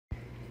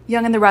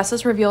Young and the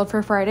Restless revealed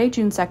for Friday,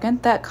 June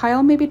 2nd, that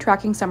Kyle may be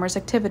tracking Summer's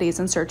activities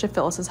in search of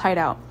Phyllis's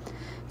hideout.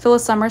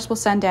 Phyllis Summers will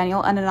send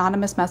Daniel an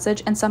anonymous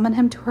message and summon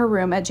him to her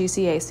room at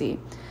GCAC.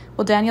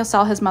 Will Daniel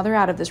sell his mother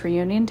out of this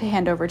reunion to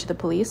hand over to the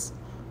police?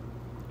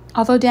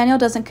 Although Daniel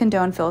doesn't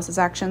condone Phyllis's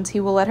actions,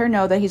 he will let her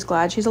know that he's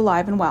glad she's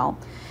alive and well.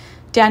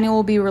 Daniel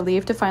will be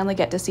relieved to finally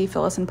get to see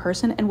Phyllis in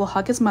person and will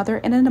hug his mother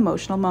in an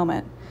emotional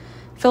moment.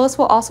 Phyllis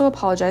will also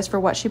apologize for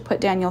what she put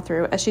Daniel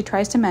through as she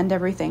tries to mend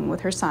everything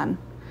with her son.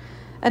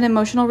 An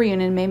emotional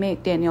reunion may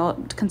make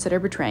Daniel consider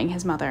betraying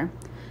his mother.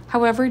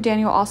 However,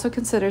 Daniel also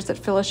considers that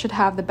Phyllis should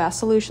have the best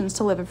solutions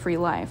to live a free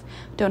life.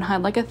 Don't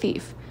hide like a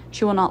thief.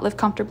 She will not live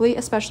comfortably,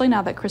 especially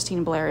now that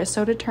Christine Blair is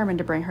so determined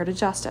to bring her to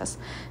justice.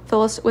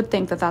 Phyllis would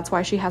think that that's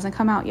why she hasn't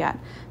come out yet,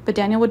 but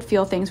Daniel would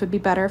feel things would be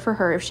better for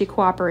her if she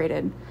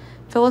cooperated.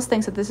 Phyllis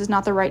thinks that this is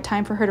not the right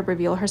time for her to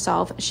reveal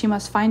herself. She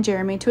must find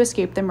Jeremy to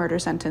escape the murder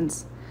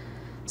sentence.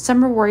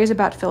 Summer worries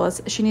about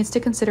Phyllis. She needs to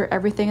consider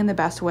everything in the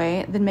best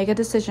way, then make a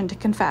decision to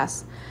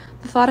confess.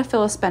 The thought of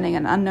Phyllis spending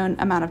an unknown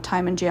amount of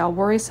time in jail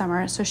worries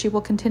Summer, so she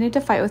will continue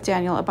to fight with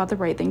Daniel about the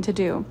right thing to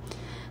do.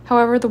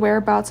 However, the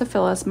whereabouts of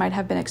Phyllis might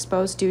have been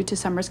exposed due to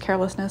Summer's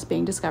carelessness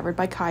being discovered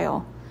by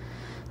Kyle.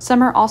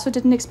 Summer also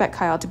didn't expect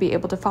Kyle to be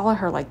able to follow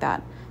her like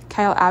that.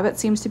 Kyle Abbott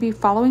seems to be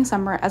following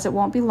Summer, as it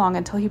won't be long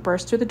until he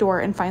bursts through the door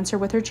and finds her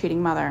with her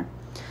cheating mother.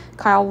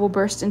 Kyle will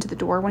burst into the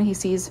door when he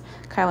sees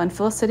Kyle and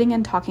Phyllis sitting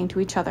and talking to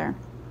each other.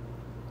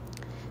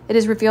 It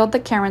is revealed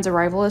that Cameron's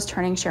arrival is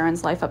turning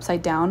Sharon's life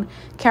upside down.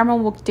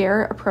 Cameron will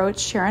dare approach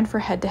Sharon for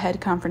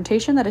head-to-head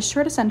confrontation that is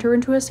sure to send her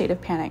into a state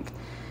of panic.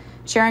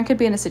 Sharon could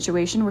be in a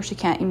situation where she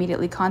can't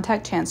immediately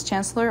contact Chance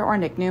Chancellor or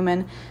Nick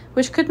Newman,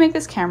 which could make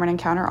this Cameron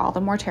encounter all the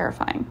more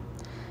terrifying.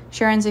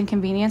 Sharon's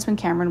inconvenience when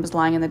Cameron was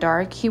lying in the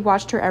dark. He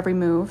watched her every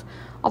move.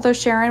 Although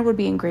Sharon would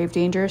be in grave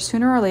danger,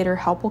 sooner or later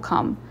help will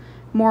come.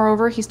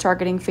 Moreover, he's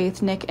targeting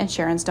Faith, Nick, and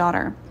Sharon's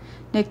daughter.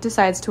 Nick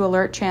decides to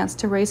alert Chance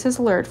to raise his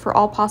alert for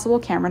all possible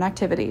Cameron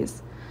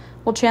activities.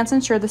 Will Chance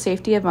ensure the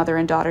safety of mother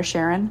and daughter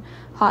Sharon?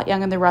 Hot,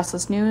 Young, and the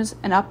Restless news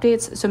and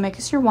updates, so make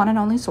us your one and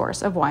only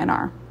source of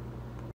Y&R.